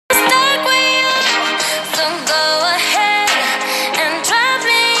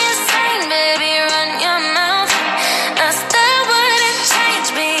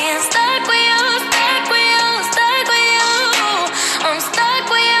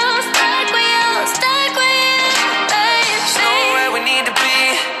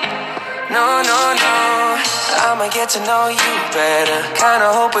get to know you better.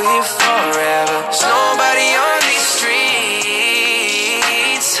 Kinda hope we're here forever. There's nobody on these streets.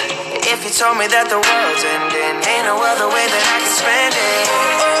 If you told me that the world's ending, ain't no other way that I can spend it.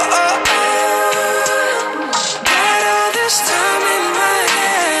 Got all this time in my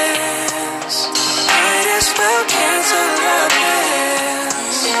hands, might as well cancel our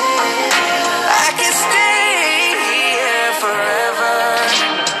plans. I can stay here forever.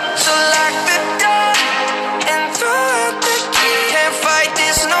 So lock the door and throw out the key. Can't fight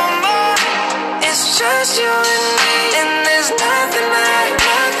this no more. It's just you and me, and there's nothing I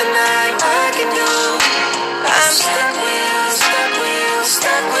can do. I'm stuck with you, stuck with you,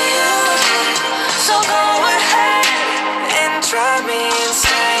 stuck with you. So go ahead and drive me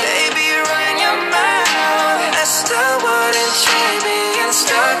insane. Baby, run your mouth. I still wouldn't trade being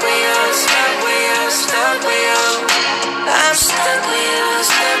stuck with you, stuck with you, stuck with you. I'm stuck with you,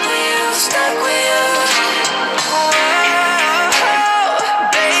 stuck with you, stuck with you. Whoa,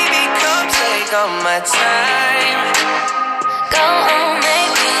 baby, come take all my time. Go on,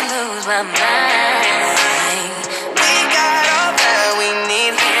 make me lose my mind. We got all that we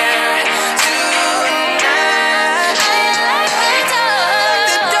need here tonight.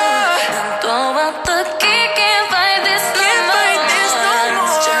 The door. Throw out the key, can't fight this no more.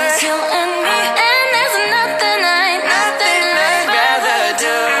 It's just you and me, and there's nothing I'd rather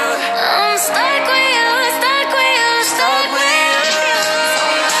do. I'm stuck with you, stuck with you, stuck with you.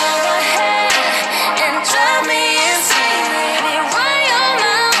 So go ahead and drive me insane. Baby, run your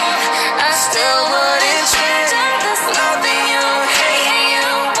mouth. I still wouldn't change. There's nothing you, hating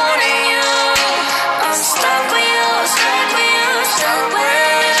you, wanting you. I'm stuck with you, stuck with you, stuck with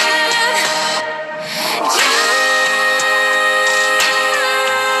you.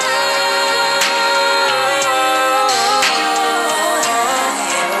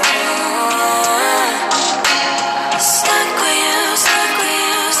 Stuck with you, stuck with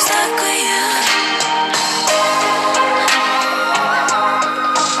you, stuck with you.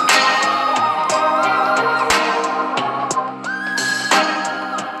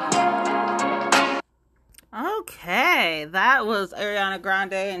 Okay, that was Ariana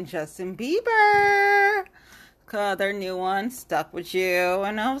Grande and Justin Bieber. Their new one, Stuck With You.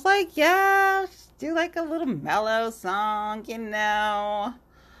 And I was like, yeah, just do like a little mellow song, you know.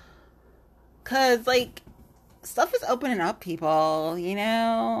 Because, like, stuff is opening up, people, you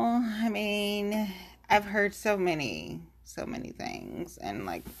know. I mean, I've heard so many things. And,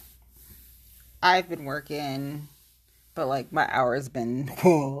 like, I've been working, but, like, my hours been,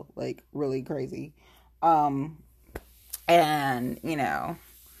 like, really crazy. And, you know,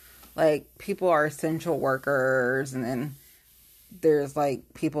 like, people are essential workers, and then there's, like,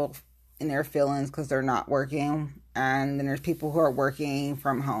 people in their feelings because they're not working, and then there's people who are working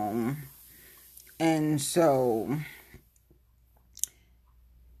from home, and so,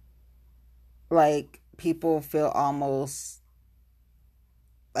 like, people feel almost,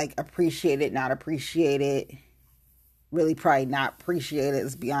 like, appreciated, not appreciated, really probably not appreciated,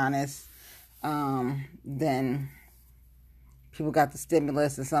 let's be honest. Then people got the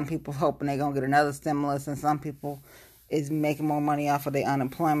stimulus, and some people hoping they're gonna get another stimulus, and some people is making more money off of their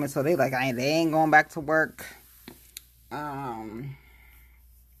unemployment, so they like, they ain't going back to work. Dealing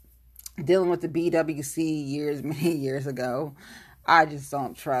with the BWC many years ago, I just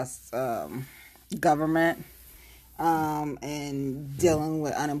don't trust government. And dealing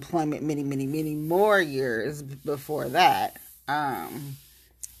with unemployment many more years before that.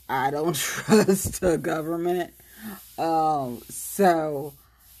 I don't trust the government. So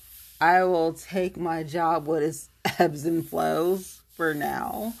I will take my job with its ebbs and flows for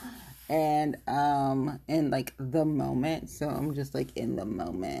now. And in like the moment. So I'm just like in the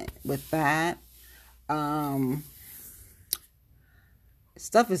moment with that.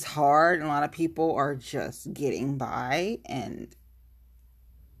 Stuff is hard, and a lot of people are just getting by and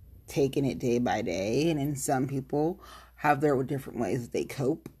taking it day by day. And then some people have their different ways that they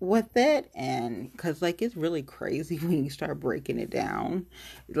cope with it. And because, like, it's really crazy when you start breaking it down.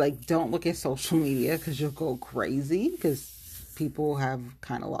 Like, don't look at social media because you'll go crazy because people have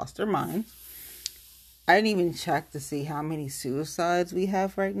kind of lost their minds. I didn't even check to see how many suicides we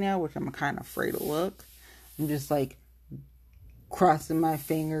have right now, which I'm kind of afraid to look. I'm just, like, crossing my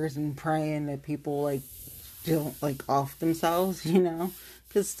fingers and praying that people, like, don't, like, off themselves, you know?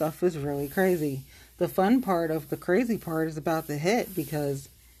 Because stuff is really crazy. The fun part of the crazy part is about to hit because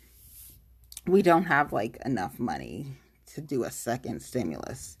we don't have, like, enough money to do a second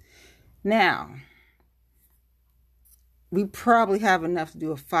stimulus. Now, we probably have enough to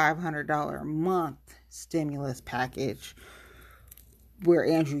do a $500 a month stimulus package. where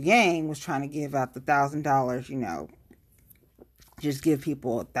Andrew Yang was trying to give out the $1,000, just give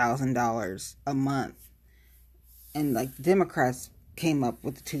people $1,000 a month. And like the Democrats came up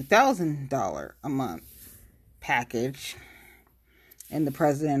with the $2,000 a month package. And the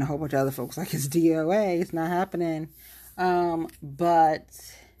president and a whole bunch of other folks like it's DOA. It's not happening. But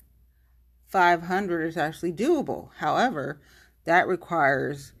 $500 is actually doable. However, that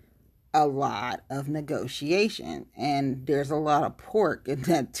requires a lot of negotiation. And there's a lot of pork in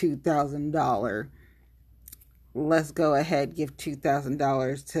that $2,000. Let's go ahead, give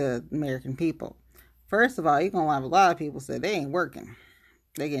 $2,000 to American people. First of all, you're going to have a lot of people say they ain't working.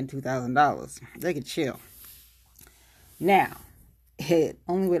 They getting $2,000. They can chill. Now,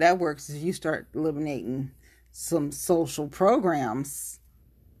 only way that works is you start eliminating some social programs.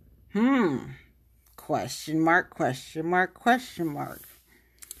 Question mark.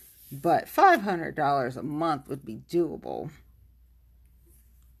 But $500 a month would be doable.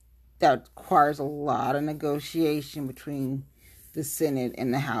 That requires a lot of negotiation between the Senate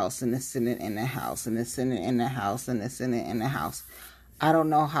and the House, and the Senate and the House, and the Senate and the House, and the Senate and the House. I don't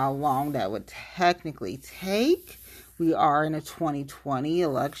know how long that would technically take. We are in a 2020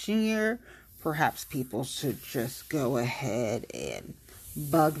 election year. Perhaps people should just go ahead and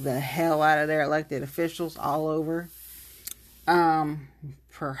bug the hell out of their elected officials all over.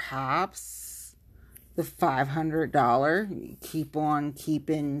 Perhaps the $500, keep on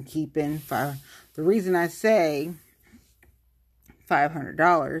keeping. The reason I say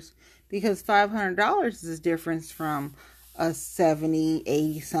 $500, because $500 is the difference from a 70,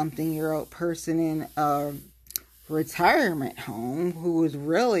 80-something-year-old person in a retirement home who is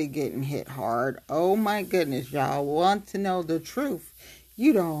really getting hit hard. Oh my goodness, y'all want to know the truth.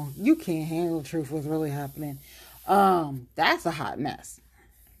 You can't handle the truth, what's really happening. That's a hot mess.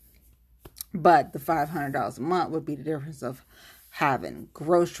 But the $500 a month would be the difference of having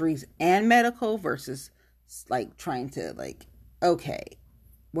groceries and medical versus like trying to okay,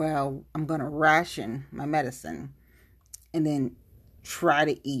 well, I'm going to ration my medicine and then try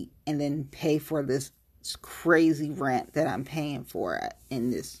to eat and then pay for this crazy rent that I'm paying for in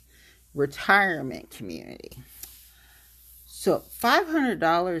this retirement community. So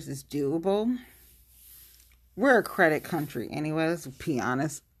 $500 is doable. We're a credit country anyway, let's be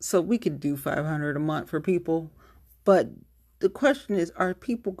honest. So we could do $500 a month for people. But the question is, are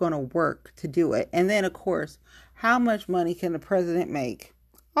people going to work to do it? And then, of course, how much money can the president make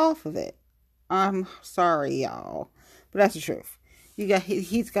off of it? I'm sorry, y'all, but that's the truth.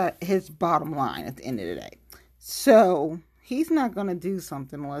 He's got his bottom line at the end of the day. So he's not going to do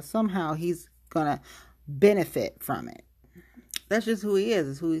something unless somehow he's going to benefit from it. That's just who he is.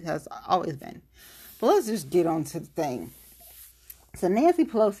 It's who he has always been. But let's just get on to the thing. So Nancy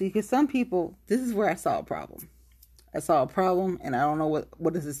Pelosi, because some people, this is where I saw a problem. And I don't know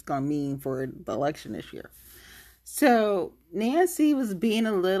what is this going to mean for the election this year. So Nancy was being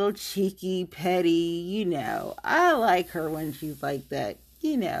a little cheeky, petty, I like her when she's like that,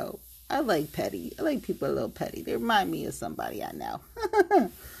 I like petty. I like people a little petty. They remind me of somebody I know.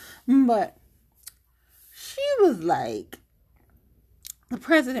 But she was like, the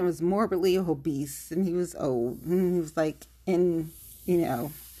president was morbidly obese and he was old. And he was like, and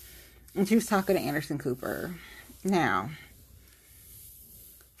she was talking to Anderson Cooper. Now,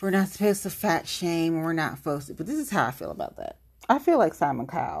 we're not supposed to fat shame, and we're not supposed to, but this is how I feel about that. I feel like Simon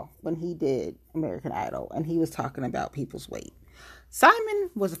Cowell when he did American Idol and he was talking about people's weight. Simon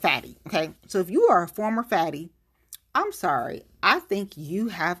was a fatty, okay? So if you are a former fatty, I'm sorry. I think you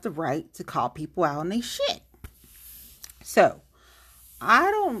have the right to call people out on their shit. So, I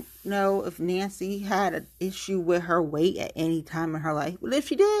don't know if Nancy had an issue with her weight at any time in her life. But if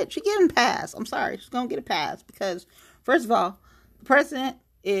she did, she's getting a pass. I'm sorry. She's going to get a pass because, first of all, the president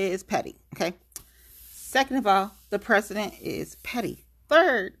is petty, okay? Second of all, the president is petty.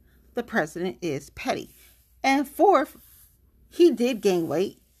 Third, the president is petty. And fourth, he did gain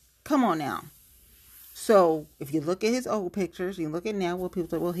weight. Come on now. So, if you look at his old pictures, you look at now, well, people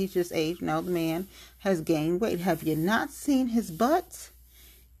say, well, he's just aged. No, the man has gained weight. Have you not seen his butt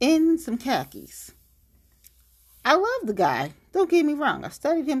in some khakis? I love the guy. Don't get me wrong. I've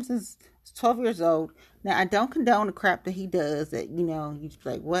studied him since I was 12 years old. Now, I don't condone the crap that he does that, you just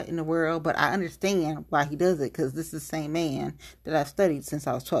like, what in the world? But I understand why he does it because this is the same man that I've studied since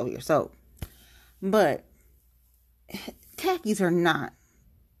I was 12 years old. But khakis are not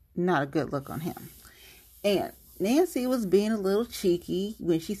a good look on him. And Nancy was being a little cheeky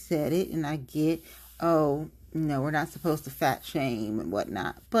when she said it. And I get, we're not supposed to fat shame and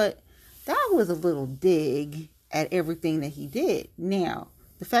whatnot. But that was a little dig at everything that he did. Now,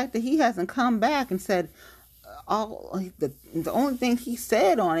 the fact that he hasn't come back and said, the only thing he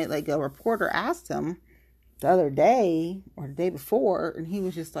said on it, like a reporter asked him the other day or the day before, and he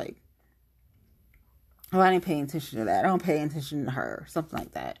was just like, oh, I didn't pay attention to that. I don't pay attention to her. Something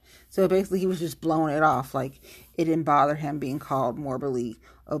like that. So basically he was just blowing it off. Like it didn't bother him being called morbidly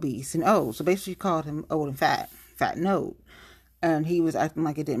obese and old. So basically he called him old and fat and old. And he was acting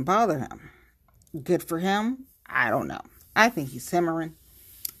like it didn't bother him. Good for him? I don't know. I think he's simmering.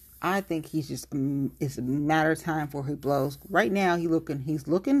 I think he's just, it's a matter of time before he blows. Right now he's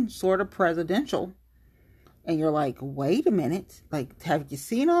looking sort of presidential. And you're like, wait a minute. Like, have you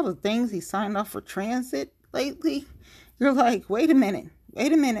seen all the things he signed off for transit lately? You're like, wait a minute.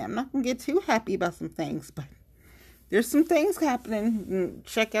 I'm not going to get too happy about some things, but there's some things happening.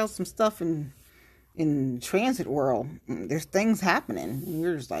 Check out some stuff in transit world. There's things happening. And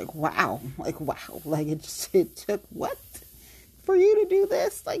you're just like, wow. Like, it took what for you to do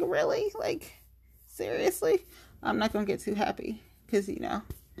this? Like, really? Like, seriously? I'm not going to get too happy because,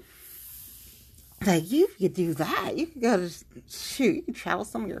 like, you could do that. You could go to, you could travel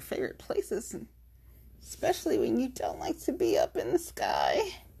some of your favorite places. And especially when you don't like to be up in the sky.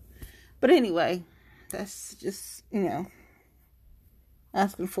 But anyway, that's just,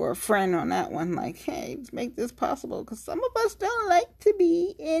 asking for a friend on that one. Like, hey, let's make this possible. Because some of us don't like to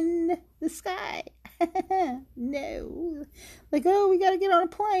be in the sky. No. Like, oh, we got to get on a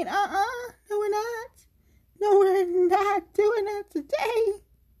plane. No, we're not. No, we're not doing it today.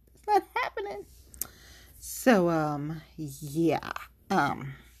 It's not happening. So, yeah,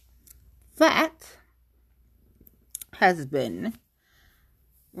 that has been,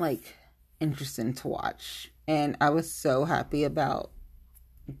 like, interesting to watch, and I was so happy about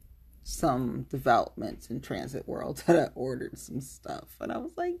some developments in transit world that I ordered some stuff, and I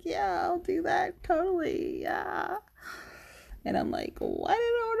was like, yeah, I'll do that, totally, yeah, and I'm like, why did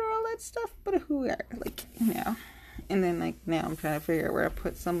I order all that stuff, but who, like, and then, like, now I'm trying to figure out where I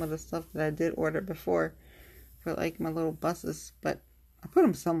put some of the stuff that I did order before, for like my little buses, but I put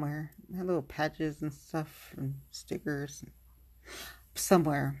them somewhere. I had little patches and stuff and stickers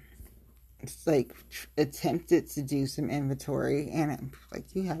somewhere. It's like attempted to do some inventory, and I'm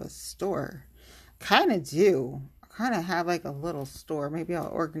like, you have a store? Kind of do. I kind of have like a little store. Maybe I'll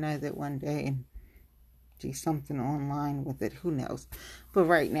organize it one day and do something online with it. Who knows? But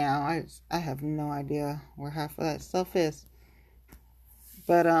right now, I have no idea where half of that stuff is.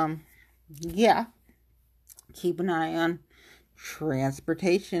 But yeah. Keep an eye on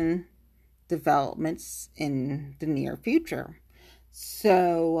transportation developments in the near future.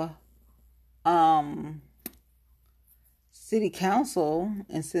 So, City Council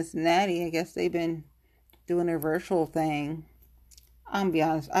in Cincinnati, I guess they've been doing their virtual thing. I'm gonna be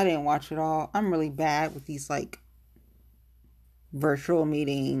honest, I didn't watch it all. I'm really bad with these, like, virtual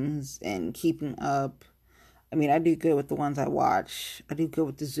meetings and keeping up. I mean, I do good with the ones I watch. I do good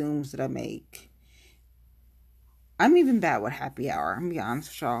with the Zooms that I make. I'm even bad with happy hour. I'm gonna be honest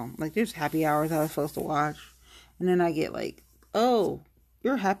with y'all. Like, there's happy hours I was supposed to watch. And then I get like, oh,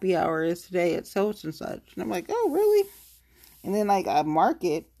 your happy hour is today at such and such. And I'm like, oh, really? And then, like, I mark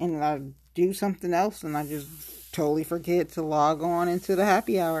it and I do something else and I just totally forget to log on into the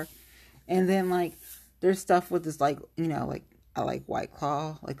happy hour. And then, like, there's stuff with this, like, like, I like White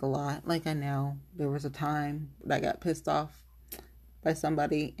Claw, like, a lot. Like, I know there was a time that I got pissed off by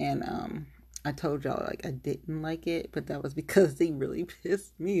somebody and, I told y'all, like, I didn't like it, but that was because they really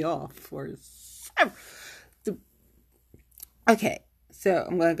pissed me off okay, so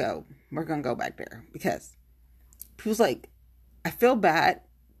we're gonna go back there, because people's like, I feel bad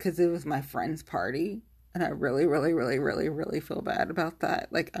because it was my friend's party, and I really, really, really, really, really feel bad about that.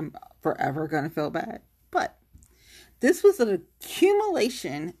 Like, I'm forever gonna feel bad, but this was an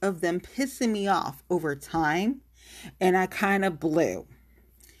accumulation of them pissing me off over time, and I kind of blew.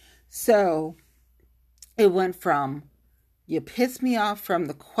 So it went from, you pissed me off from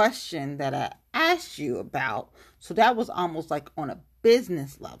the question that I asked you about. So that was almost like on a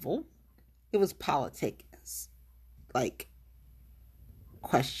business level. It was politics, like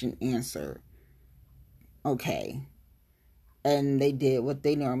question answer. Okay. And they did what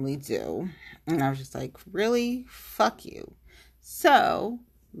they normally do. And I was just like, really? Fuck you. So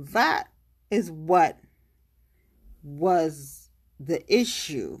that is what was the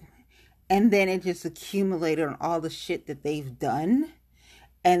issue. And then it just accumulated on all the shit that they've done.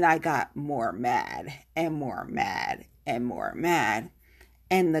 And I got more mad and more mad and more mad.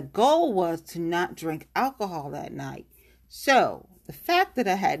 And the goal was to not drink alcohol that night. So the fact that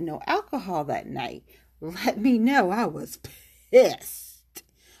I had no alcohol that night let me know I was pissed.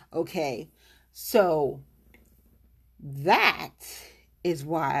 Okay. So that is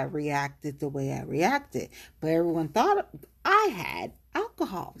why I reacted the way I reacted. But everyone thought I had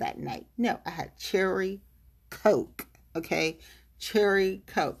alcohol that night. No, I had cherry Coke. Okay? Cherry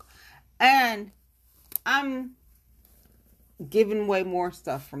Coke. And I'm giving away more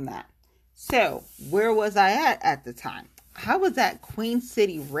stuff from that. So, where was I at the time? I was at Queen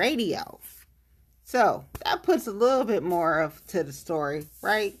City Radio. So, that puts a little bit more to the story,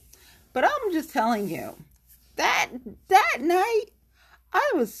 right? But I'm just telling you, that night,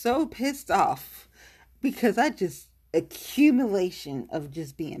 I was so pissed off because accumulation of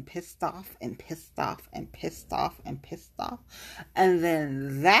just being pissed off and pissed off and pissed off and pissed off. And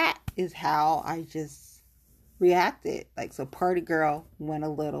then that is how I just reacted. Like, so party girl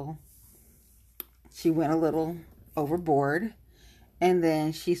she went a little overboard, and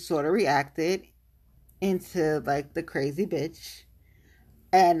then she sort of reacted into like the crazy bitch,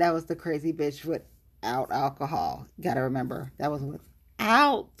 and that was the crazy bitch without alcohol. You gotta remember, that was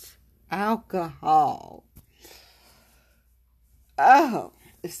without alcohol. Oh,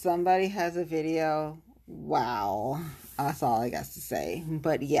 if somebody has a video, wow, that's all I got to say.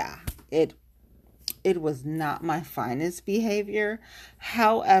 But yeah, it was not my finest behavior.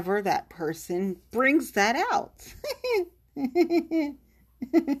 However, that person brings that out.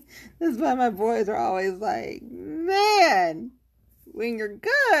 That's why my boys are always like, man, when you're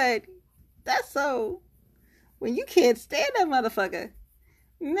good, that's so, when you can't stand that motherfucker,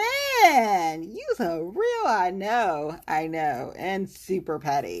 man, you's a real, I know, and super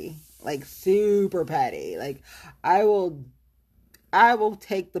petty, like super petty. Like, I will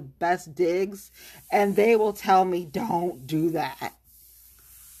take the best digs, and they will tell me, don't do that.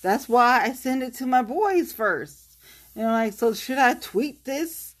 That's why I send it to my boys first. And I'm like, so should I tweet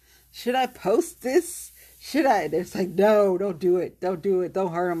this? Should I post this? Should I? They're like, no, don't do it. Don't do it.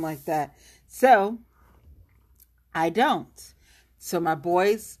 Don't hurt them like that. So, I don't. So my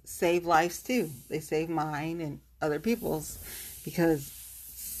boys save lives too. They save mine and other people's, because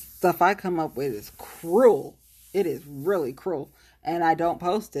stuff I come up with is cruel. It is really cruel. And I don't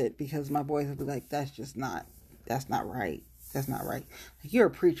post it because my boys will be like, that's not right. That's not right. Like, you're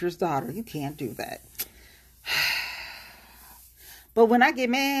a preacher's daughter. You can't do that. But when I get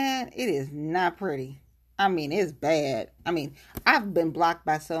mad, it is not pretty. I mean, it's bad. I mean, I've been blocked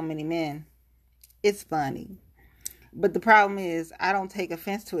by so many men. It's funny. But the problem is, I don't take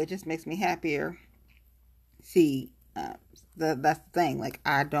offense to it. It just makes me happier. See, that's the thing. Like,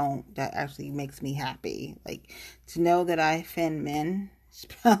 that actually makes me happy. Like, to know that I offend men,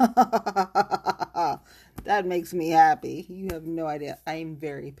 that makes me happy. You have no idea. I am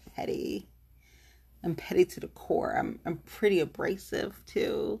very petty. I'm petty to the core. I'm pretty abrasive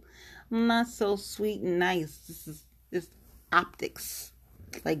too. I'm not so sweet and nice. This optics.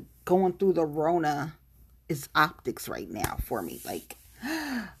 Like, going through the Rona is optics right now for me. Like,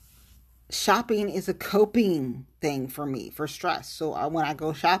 shopping is a coping thing for me, for stress. So when I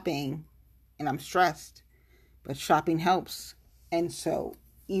go shopping and I'm stressed, but shopping helps. And so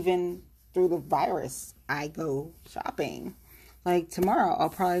even through the virus, I go shopping. Like, tomorrow, I'll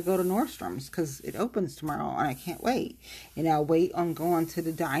probably go to Nordstrom's because it opens tomorrow and I can't wait. And I'll wait on going to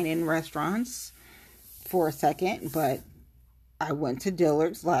the dine-in restaurants for a second. But I went to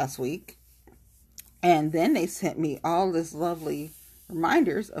Dillard's last week, and then they sent me all this lovely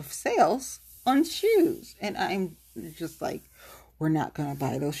reminders of sales on shoes. And I'm just like, we're not going to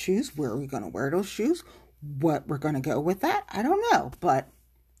buy those shoes. Where are we going to wear those shoes? What we're going to go with that? I don't know. But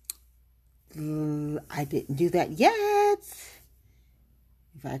I didn't do that yet.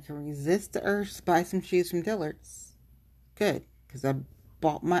 If I can resist the urge to buy some shoes from Dillard's, good. Because I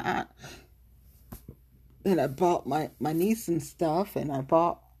bought my aunt, and I bought my niece and stuff, and I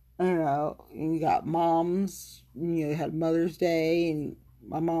bought, and you got moms, you had Mother's Day, and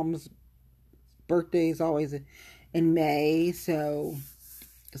my mom's birthday is always in May, so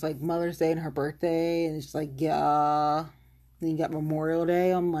it's like Mother's Day and her birthday, and it's like, yeah. Then you got Memorial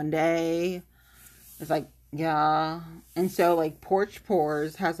Day on Monday. It's like, yeah. And so, like, Porch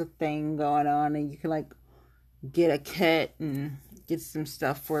Pours has a thing going on, and you can, like, get a kit and get some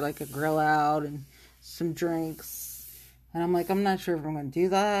stuff for, like, a grill out and some drinks. And I'm like, I'm not sure if I'm going to do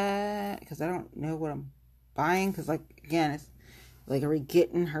that because I don't know what I'm buying. Because, like, again, it's like, are we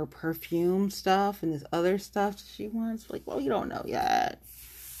getting her perfume stuff and this other stuff she wants? Like, well, you don't know yet.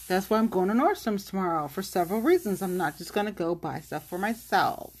 That's why I'm going to Nordstrom's tomorrow for several reasons. I'm not just going to go buy stuff for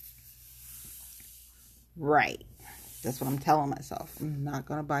myself. Right. That's what I'm telling myself. I'm not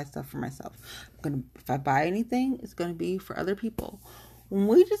going to buy stuff for myself. If I buy anything, it's going to be for other people.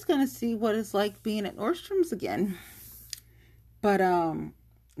 We're just going to see what it's like being at Nordstrom's again. But,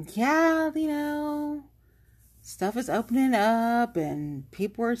 yeah, stuff is opening up and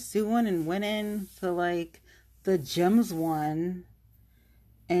people are suing and winning. So, like, the gyms won.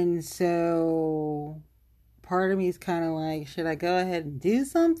 And so part of me is kind of like, should I go ahead and do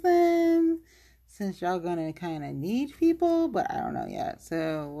something since y'all gonna kind of need people? But I don't know yet.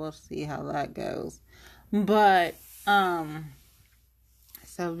 So we'll see how that goes. But, so I'm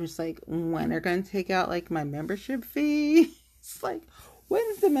just like, when they're gonna take out like my membership fee? It's like,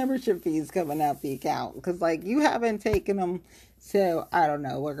 when's the membership fees coming out the account? Because like you haven't taken them, so I don't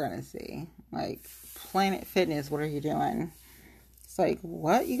know. We're gonna see. Like Planet Fitness, what are you doing? It's like,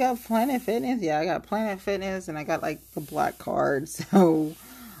 what? You got Planet Fitness? Yeah, I got Planet Fitness, and I got like the black card. So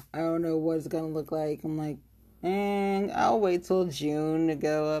I don't know what it's gonna look like. I'm like, I'll wait till June to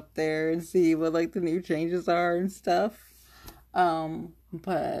go up there and see what like the new changes are and stuff.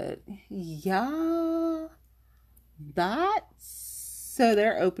 But yeah, so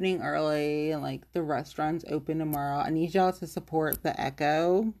they're opening early and like the restaurants open tomorrow. I need y'all to support the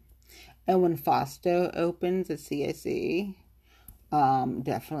Echo. And when Fosto opens at CAC,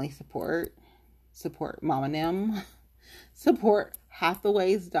 definitely support Mama Nim, support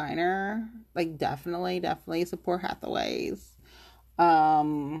Hathaway's Diner. Like definitely support Hathaway's.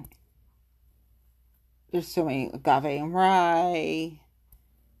 There's so many, Agave and Rye,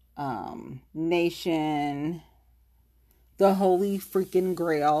 Nation, the Holy Freaking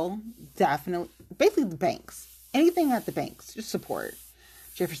Grail, definitely, basically the banks, anything at the banks, just support.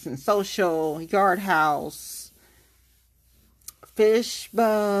 Jefferson Social, Yard House,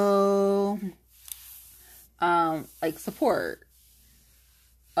 Fishbowl, like support,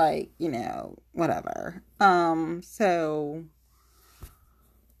 like, whatever. So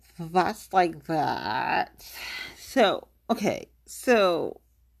that's like that. So, okay. So,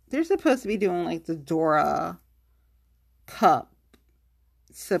 they're supposed to be doing, like, the Dora Cup,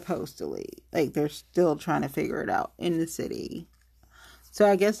 supposedly. Like, they're still trying to figure it out in the city. So,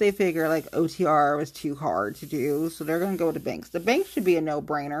 I guess they figure, like, OTR was too hard to do. So, they're going to go with the banks. The banks should be a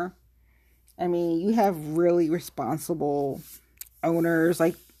no-brainer. I mean, you have really responsible owners,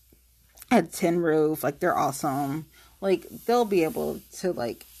 like, at Tin Roof. Like, they're awesome. Like, they'll be able to,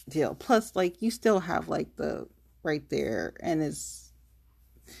 like, deal. Plus, like, you still have like the right there, and it's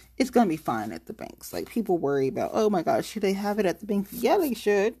gonna be fine at the banks. Like, people worry about, oh my gosh, should they have it at the bank? Yeah, they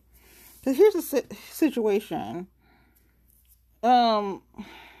should. Because here's the situation. I'm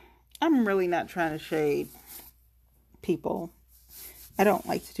really not trying to shade people. I don't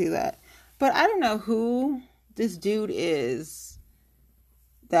like to do that. But I don't know who this dude is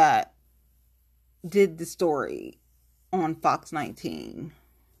that did the story on Fox 19.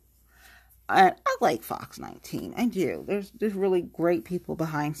 I like Fox 19. I do. There's really great people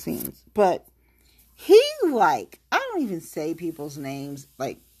behind scenes. But he, like, I don't even say people's names,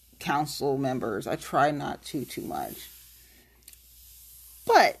 like council members. I try not to too much.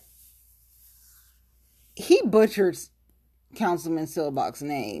 But he butchered Councilman Silbach's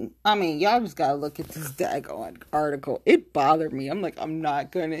name. I mean, y'all just gotta look at this daggone article. It bothered me. I'm like, I'm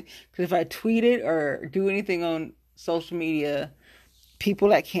not gonna, because if I tweet it or do anything on social media, people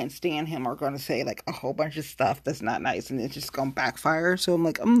that can't stand him are going to say like a whole bunch of stuff that's not nice, and it's just going to backfire. So I'm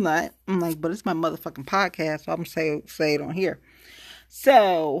like, but it's my motherfucking podcast, so I'm going to say it on here.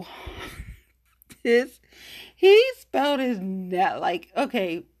 So he spelled his net, like,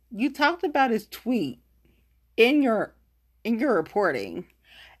 okay, you talked about his tweet in your reporting,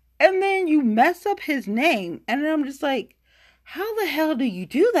 and then you mess up his name, and then I'm just like, how the hell do you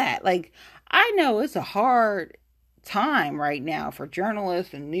do that? Like, I know it's a hard time right now for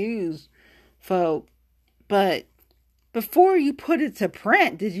journalists and news folk, but before you put it to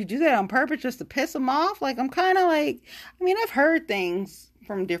print, did you do that on purpose just to piss them off? Like, I'm kind of like, I mean, I've heard things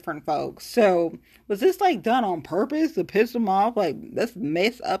from different folks, so was this like done on purpose to piss them off? Like, let's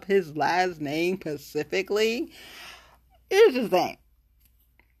mess up his last name specifically. Here's the thing,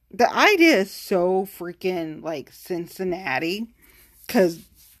 the idea is so freaking like Cincinnati, because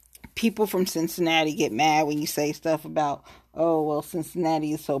people from Cincinnati get mad when you say stuff about, oh, well,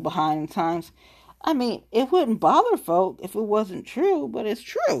 Cincinnati is so behind in times. I mean, it wouldn't bother folk if it wasn't true, but it's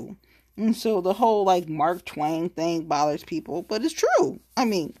true. And so the whole, like, Mark Twain thing bothers people, but it's true. I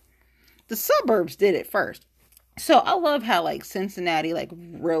mean, the suburbs did it first. So I love how, like, Cincinnati, like,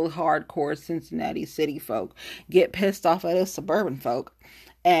 real hardcore Cincinnati city folk get pissed off at us suburban folk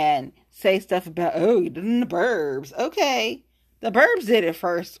and say stuff about, oh, you did it in the burbs. Okay. The burbs did it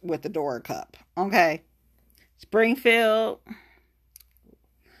first with the Dora Cup. Okay. Springfield.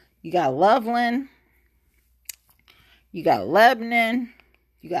 You got Loveland. You got Lebanon.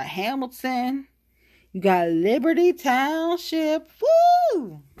 You got Hamilton. You got Liberty Township.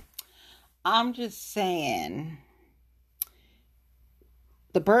 Woo! I'm just saying.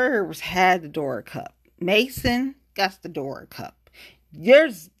 The Burbs had the Dora Cup. Mason got the Dora Cup.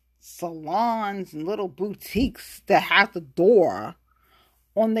 There's salons and little boutiques that have the Dora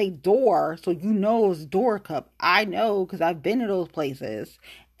on their door, so you know it's Dora Cup. I know because I've been to those places,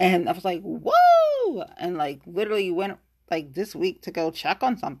 and I was like, whoa! And like literally went like this week to go check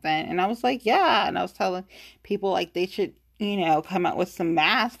on something, and I was like, yeah. And I was telling people like they should, come out with some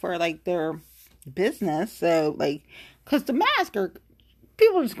masks for like their business. So like, because the mask are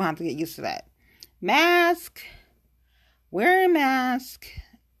people are just gonna have to get used to that. Mask, wearing mask,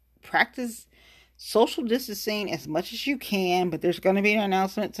 practice social distancing as much as you can, but there's going to be an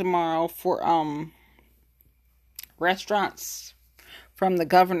announcement tomorrow for restaurants from the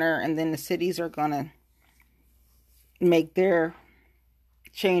governor, and then the cities are going to make their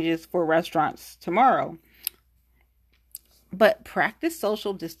changes for restaurants tomorrow. But practice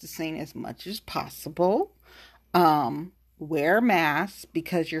social distancing as much as possible. Wear masks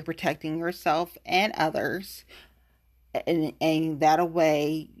because you're protecting yourself and others, and that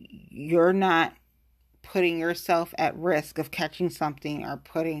way you're not putting yourself at risk of catching something or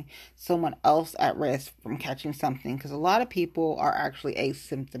putting someone else at risk from catching something, because a lot of people are actually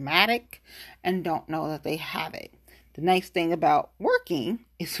asymptomatic and don't know that they have it. The nice thing about working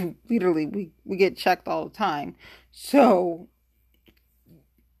is literally we get checked all the time. So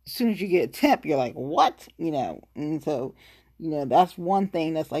as soon as you get a tip, you're like, what? And so, that's one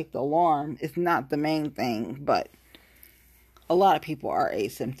thing that's like the alarm. It's not the main thing, but a lot of people are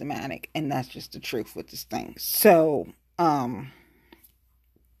asymptomatic, and that's just the truth with this thing. So,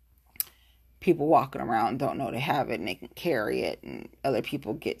 people walking around don't know they have it and they can carry it, and other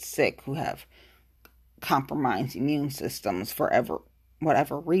people get sick who have compromised immune systems for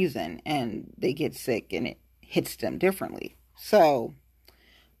whatever reason, and they get sick and it hits them differently. So,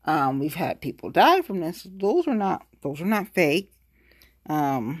 we've had people die from this. Those are not fake.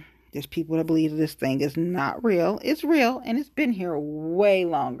 There's people that believe this thing is not real. It's real, and it's been here way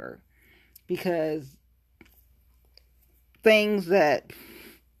longer, because things that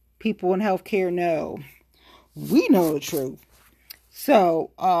people in healthcare know, we know the truth.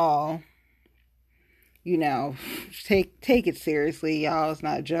 So, take it seriously, y'all. It's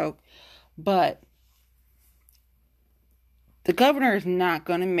not a joke. But the governor is not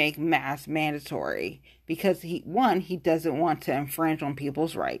going to make masks mandatory because he doesn't want to infringe on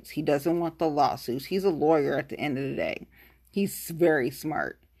people's rights. He doesn't want the lawsuits. He's a lawyer at the end of the day. He's very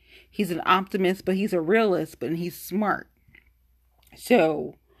smart. He's an optimist, but he's a realist, but he's smart.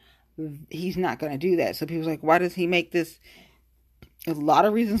 So he's not going to do that. So people's like, why does he make this? There's a lot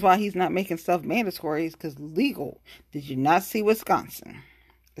of reasons why he's not making stuff mandatory is because legal. Did you not see Wisconsin?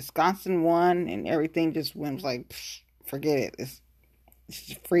 Wisconsin won and everything just went like, psh, forget it. It's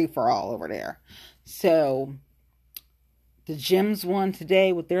free for all over there. So the gyms won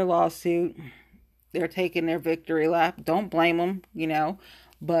today with their lawsuit. They're taking their victory lap. Don't blame them,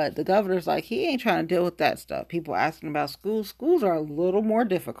 But the governor's like, he ain't trying to deal with that stuff. People asking about schools. Schools are a little more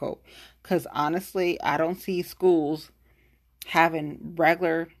difficult. Because honestly, I don't see schools having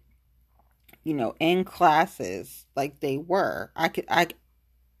regular, in classes like they were.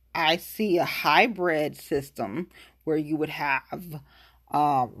 I see a hybrid system where you would have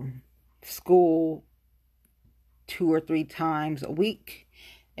school 2 or 3 times a week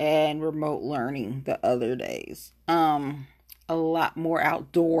and remote learning the other days. A lot more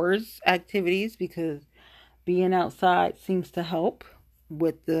outdoors activities because being outside seems to help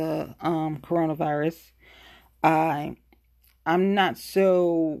with the coronavirus. I'm not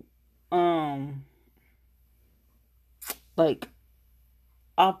so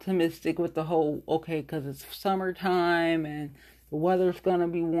optimistic with the whole because it's summertime and the weather's gonna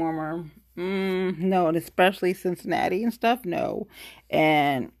be warmer. No, and especially Cincinnati and stuff. No,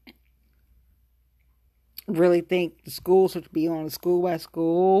 and really think the schools should be on a school by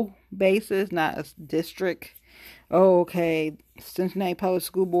school basis, not a district. Cincinnati Public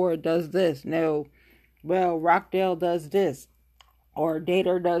School Board does this. No, well, Rockdale does this, or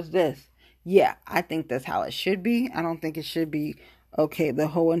Dayton does this. Yeah, I think that's how it should be. I don't think it should be the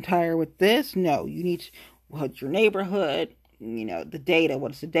whole entire with this. No, you need to what's your neighborhood, the data,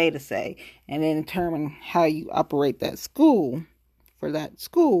 what does the data say, and then determine how you operate that school for that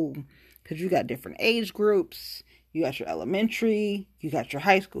school, because you got different age groups. You got your elementary, you got your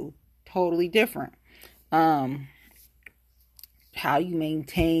high school, totally different. How you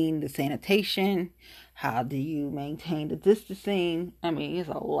maintain the sanitation, how do you maintain the distancing? I mean, it's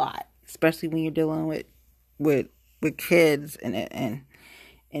a lot, especially when you're dealing with kids and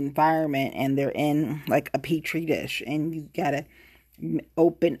environment, and they're in like a petri dish, and you gotta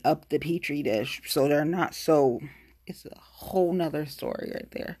open up the petri dish so they're not so it's a whole nother story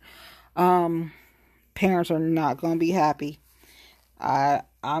right there. Parents are not going to be happy. I'm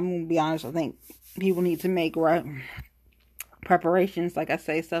going to be honest. I think people need to make preparations. Like I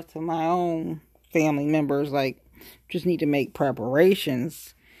say stuff to my own family members, like, just need to make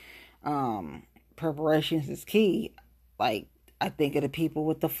preparations. Preparations is key. Like, I think of the people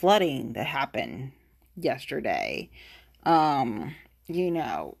with the flooding that happened yesterday.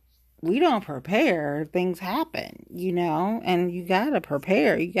 We don't prepare, things happen, and you gotta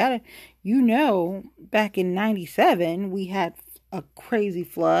prepare. Back in 97, we had a crazy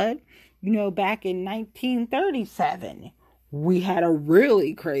flood. Back in 1937, we had a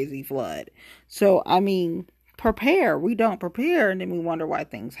really crazy flood. So, prepare. We don't prepare, and then we wonder why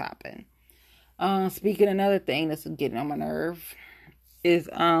things happen. Speaking of another thing that's getting on my nerve is,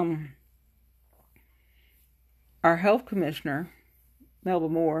 our health commissioner, Melba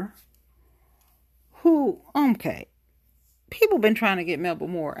Moore, people been trying to get Melba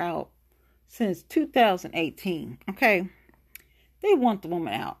Moore out since 2018, okay? They want the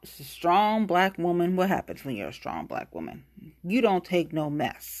woman out. It's a strong black woman. What happens when you're a strong black woman? You don't take no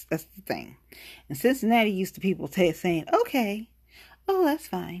mess. That's the thing. And Cincinnati used to people saying, okay, oh, that's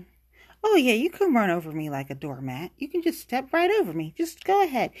fine. Oh, yeah, you can run over me like a doormat. You can just step right over me. Just go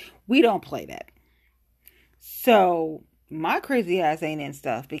ahead. We don't play that. So, my crazy ass ain't in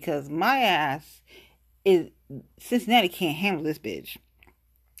stuff because my ass is, Cincinnati can't handle this bitch.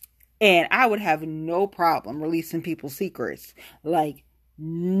 And I would have no problem releasing people's secrets. Like,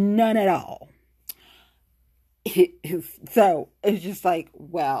 none at all. So, it's just like,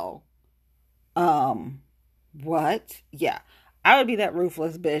 well, what? Yeah. I would be that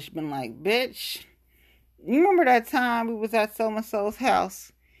ruthless bitch, been like, bitch, you remember that time we was at so-and-so's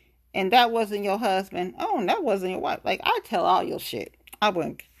house and that wasn't your husband? Oh, that wasn't your wife. Like, I tell all your shit. I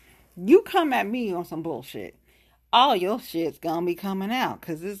wouldn't. You come at me on some bullshit, all your shit's gonna be coming out.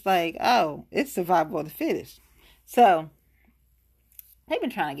 Because it's like, oh, it's survival of the fittest. So, they've been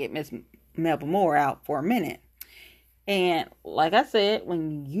trying to get Miss Melba Moore out for a minute. And like I said,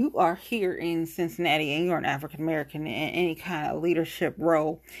 when you are here in Cincinnati and you're an African American in any kind of leadership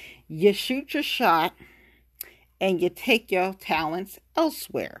role, you shoot your shot and you take your talents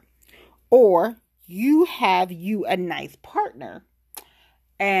elsewhere. Or you have a nice partner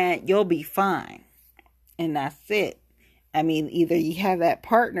and you'll be fine. And that's it. Either you have that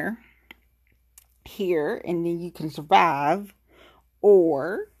partner here and then you can survive,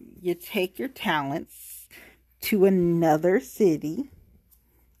 or you take your talents to another city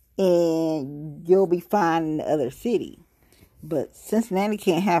and you'll be fine in the other city. But Cincinnati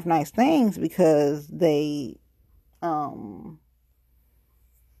can't have nice things because they don't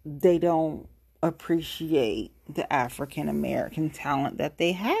appreciate the African American talent that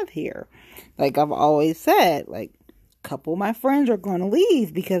they have here. Like I've always said, like, a couple of my friends are going to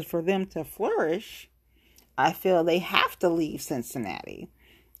leave because for them to flourish, I feel they have to leave Cincinnati.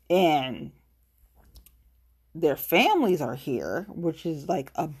 And their families are here, which is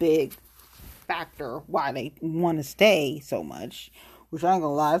like a big factor why they want to stay so much. Which I ain't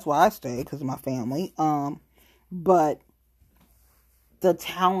gonna lie, that's why I stay, because of my family. But the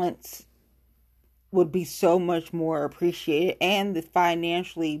talents would be so much more appreciated and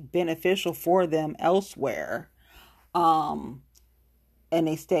financially beneficial for them elsewhere. And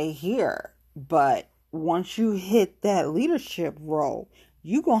they stay here. But once you hit that leadership role,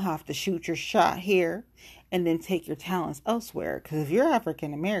 you're going to have to shoot your shot here and then take your talents elsewhere. Because if you're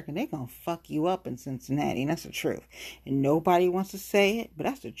African American, they're going to fuck you up in Cincinnati. And that's the truth. And nobody wants to say it, but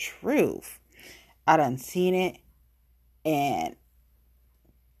that's the truth. I done seen it. And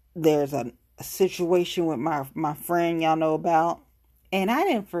there's a situation with my friend y'all know about. And I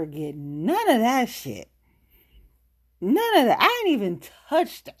didn't forget none of that shit. None of that. I didn't even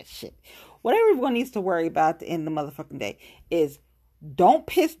touch that shit. What everyone needs to worry about at the end of the motherfucking day is don't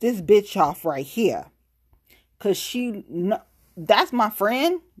piss this bitch off right here. Because that's my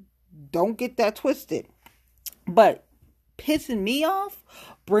friend. Don't get that twisted. But pissing me off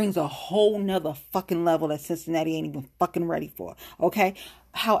brings a whole nother fucking level that Cincinnati ain't even fucking ready for. Okay?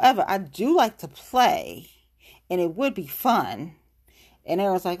 However, I do like to play. And it would be fun. And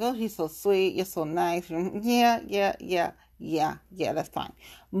everyone's like, oh, she's so sweet. You're so nice. Yeah, that's fine.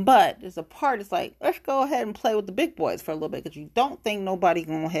 But there's a part that's like, let's go ahead and play with the big boys for a little bit. Because you don't think nobody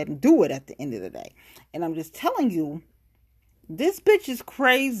can go ahead and do it at the end of the day. And I'm just telling you, this bitch is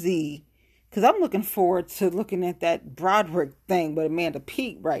crazy. Because I'm looking forward to looking at that Broderick thing with Amanda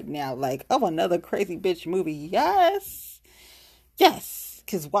Peet right now. Like, oh, another crazy bitch movie. Yes.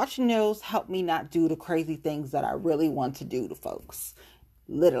 Because watching those helped me not do the crazy things that I really want to do to folks.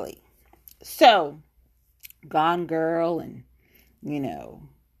 Literally. So, Gone Girl and, you know,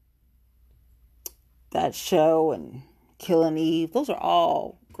 that show and Killing Eve. Those are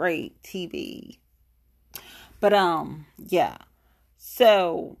all great TV. But, yeah.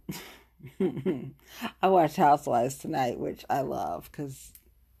 So, I watched Housewives tonight, which I love because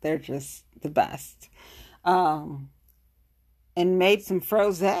they're just the best. And made some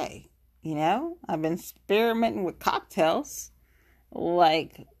frosé. You know, I've been experimenting with cocktails.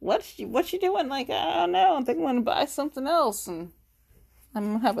 Like, what you doing? Like, I don't know. I think I'm gonna buy something else, and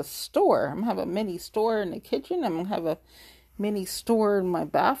I'm gonna have a store. I'm gonna have a mini store in the kitchen. I'm gonna have a mini store in my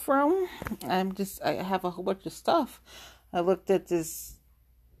bathroom. I have a whole bunch of stuff. I looked at this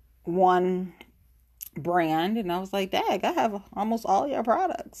one brand, and I was like, "Dang, I have almost all your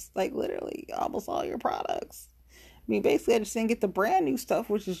products. Like, literally, almost all your products." I mean, basically, I just didn't get the brand new stuff,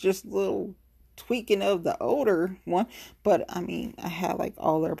 which is just little tweaking of the older one. But, I mean, I had, like,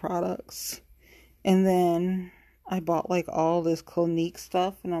 all their products. And then I bought, like, all this Clinique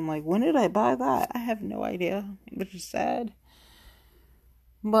stuff. And I'm like, when did I buy that? I have no idea, which is sad.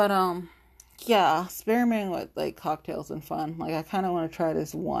 But, yeah, experimenting with, like, cocktails and fun. Like, I kind of want to try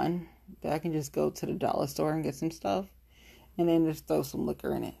this one that I can just go to the dollar store and get some stuff. And then just throw some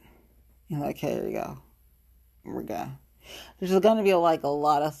liquor in it. And, like, hey, here you go. Here we go. There's going to be like a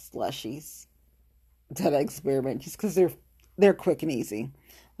lot of slushies that I experiment just because they're quick and easy.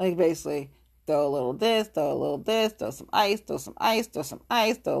 Like basically, throw a little this, throw a little this, throw some ice, throw some ice, throw some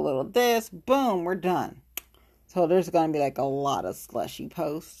ice, throw a little this, boom, we're done. So there's going to be like a lot of slushy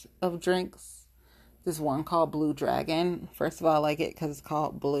posts of drinks. This one called Blue Dragon. First of all, I like it because it's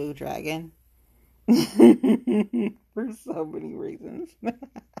called Blue Dragon. For so many reasons.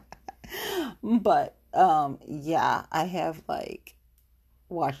 But yeah, I have like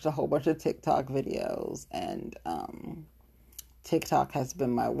watched a whole bunch of TikTok videos, and TikTok has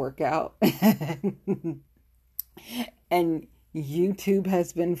been my workout. And YouTube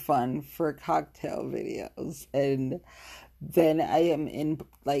has been fun for cocktail videos. And then I am in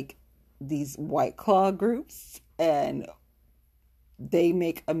like these White Claw groups, and they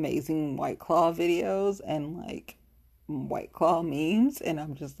make amazing White Claw videos and like White Claw memes, and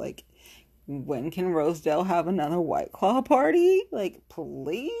I'm just like, when can Rosedale have another White Claw party? Like,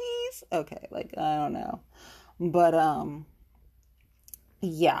 please? Okay, like, I don't know. But,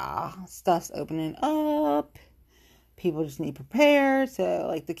 yeah, stuff's opening up. People just need prepared. So,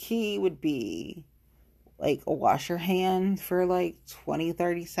 like, the key would be, like, wash your hands for, like, 20,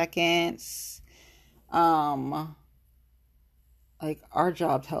 30 seconds. Like, our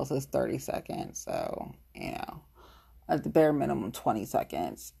job tells us 30 seconds. So, you know, at the bare minimum, 20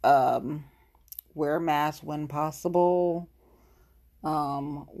 seconds. Wear a mask when possible.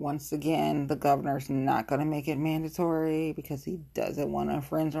 Once again, the governor's not going to make it mandatory because he doesn't want to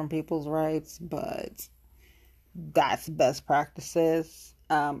infringe on people's rights, but that's best practices.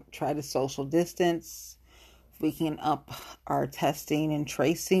 Try to social distance. If we can up our testing and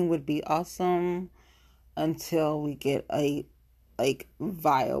tracing would be awesome until we get a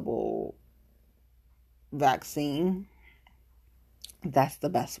viable vaccine. That's the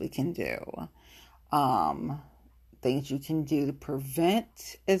best we can do. Things you can do to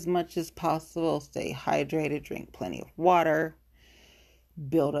prevent as much as possible: stay hydrated, drink plenty of water,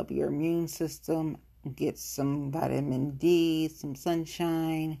 build up your immune system, get some vitamin D, some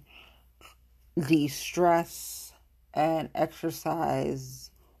sunshine, de-stress, and exercise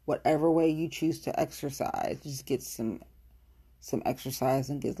whatever way you choose to exercise. Just get some exercise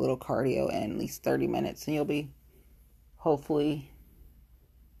and get a little cardio in at least 30 minutes, and you'll be hopefully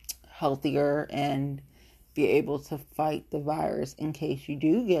healthier and be able to fight the virus in case you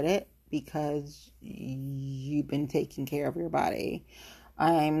do get it, because you've been taking care of your body.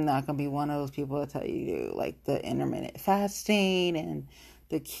 I'm not going to be one of those people that tell you to do like the intermittent fasting and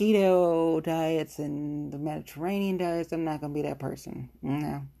the keto diets and the Mediterranean diets. I'm not going to be that person.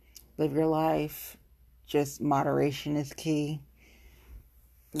 No. Live your life. Just moderation is key.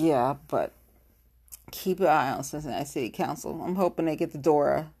 Yeah, but keep an eye on Cincinnati City Council. I'm hoping they get the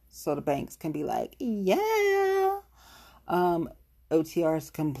DORA so the banks can be like, yeah. OTR is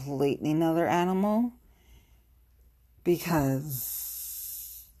completely another animal,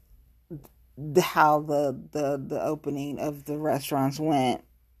 because how the opening of the restaurants went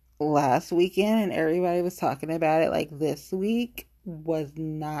last weekend and everybody was talking about it, like this week was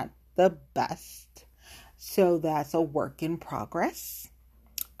not the best. So that's a work in progress.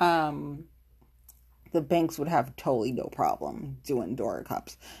 The banks would have totally no problem doing DORA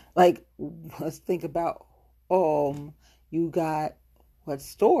cups. Like, let's think about, you got what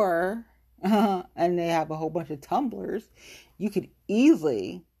store, and they have a whole bunch of tumblers. You could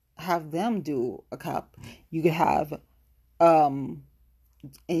easily have them do a cup. You could have, and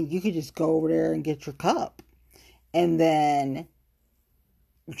you could just go over there and get your cup. And then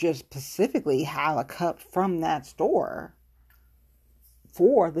just specifically have a cup from that store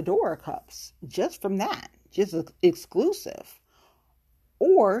for the Dora cups. Just from that. Just exclusive.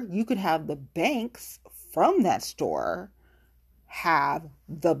 Or you could have the banks from that store have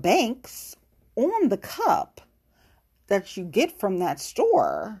the banks on the cup that you get from that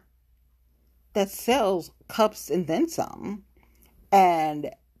store that sells cups and then some, and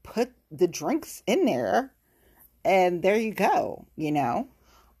put the drinks in there, and there you go, you know.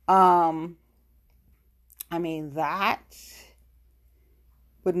 I mean, that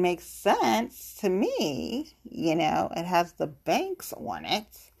would make sense to me, you know. It has the banks on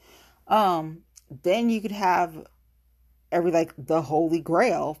it. Then you could have like the Holy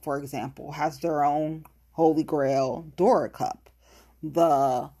Grail, for example, has their own Holy Grail Dora cup.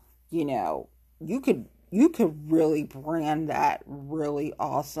 You know, you could really brand that really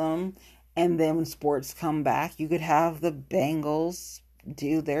awesome. And then when sports come back, you could have the Bengals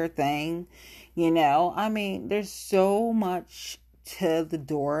do their thing. You know, I mean, there's so much to the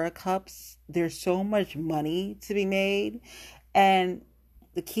Dora cups. There's so much money to be made. And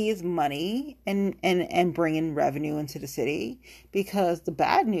the key is money and bringing revenue into the city, because the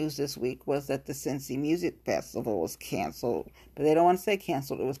bad news this week was that the Cincy Music Festival was canceled. But they don't want to say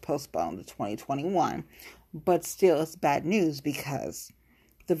canceled. It was postponed to 2021. But still, it's bad news because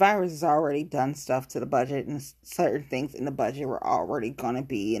the virus has already done stuff to the budget, and certain things in the budget were already going to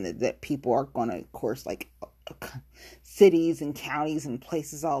be, and that people are going to, of course, like cities and counties and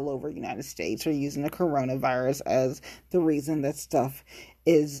places all over the United States are using the coronavirus as the reason that stuff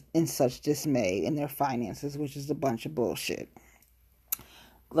is in such dismay in their finances, which is a bunch of bullshit.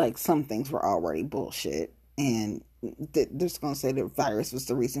 Like, some things were already bullshit, and they're just going to say the virus was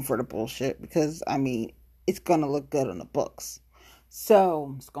the reason for the bullshit, because, I mean, it's going to look good on the books.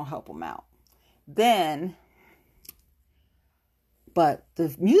 So, it's going to help them out. But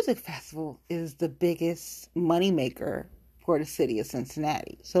the music festival is the biggest moneymaker for the city of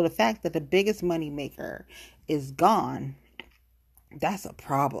Cincinnati. So the fact that the biggest moneymaker is gone, that's a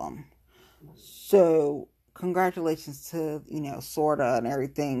problem. So congratulations to, SORTA and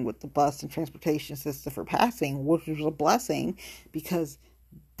everything with the bus and transportation system for passing, which was a blessing, because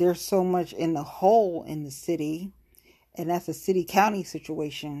there's so much in the hole in the city. And that's a city-county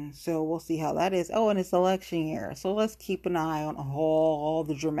situation, so we'll see how that is. Oh, and it's election year, so let's keep an eye on all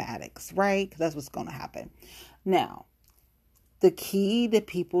the dramatics, right? Because that's what's going to happen. Now, the key that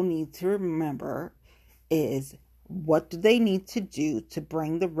people need to remember is, what do they need to do to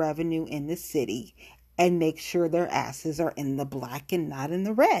bring the revenue in the city and make sure their asses are in the black and not in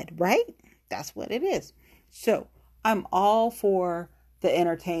the red, right? That's what it is. So, I'm all for the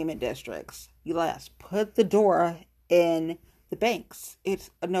entertainment districts. Yes, put the Dora in the banks. It's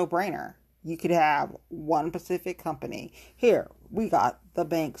a no-brainer. You could have one Pacific company. Here, we got the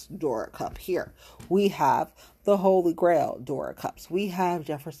Banks Dora Cup. Here, we have the Holy Grail Dora Cups. We have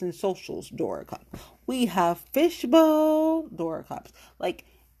Jefferson Socials Dora Cup. We have Fishbowl Dora Cups. Like,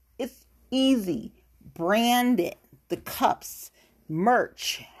 it's easy. Brand it. The cups,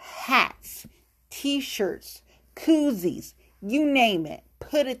 merch, hats, t-shirts, koozies, you name it.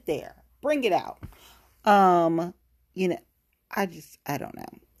 Put it there. Bring it out. I don't know.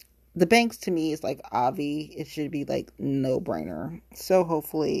 The banks, to me, is like Avi. It should be like no-brainer. So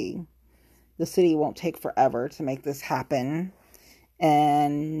hopefully the city won't take forever to make this happen.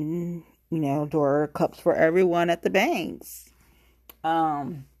 And, Dora cups for everyone at the banks.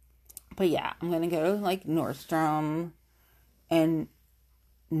 But yeah, I'm going to go like Nordstrom and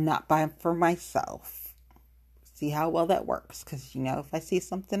not buy for myself. See how well that works. Because, if I see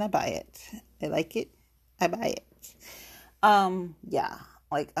something, I buy it. I like it, I buy it. Yeah,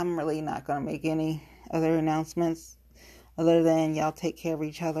 like, I'm really not going to make any other announcements other than y'all take care of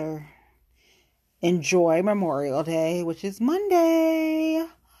each other. Enjoy Memorial Day, which is Monday.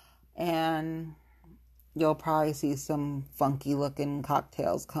 And you'll probably see some funky looking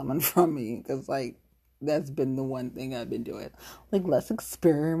cocktails coming from me, because, like, that's been the one thing I've been doing. Like, let's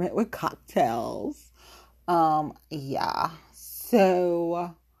experiment with cocktails. Yeah.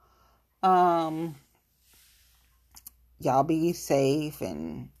 So, y'all be safe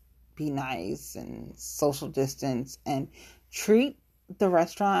and be nice and social distance and treat the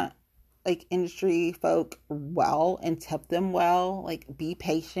restaurant, like, industry folk well and tip them well. Like, be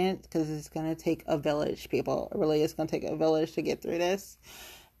patient, because it's going to take a village, people. It really is going to take a village to get through this.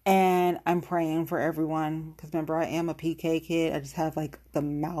 And I'm praying for everyone, because remember, I am a PK kid. I just have like the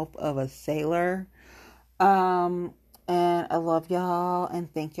mouth of a sailor. And I love y'all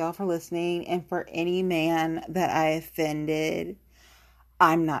and thank y'all for listening. And for any man that I offended,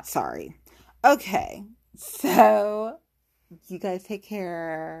 I'm not sorry. Okay, so you guys take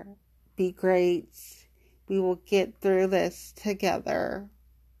care. Be great. We will get through this together.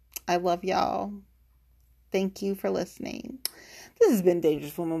 I love y'all. Thank you for listening. This has been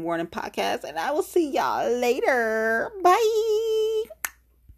Dangerous Woman Warning Podcast, and I will see y'all later. Bye.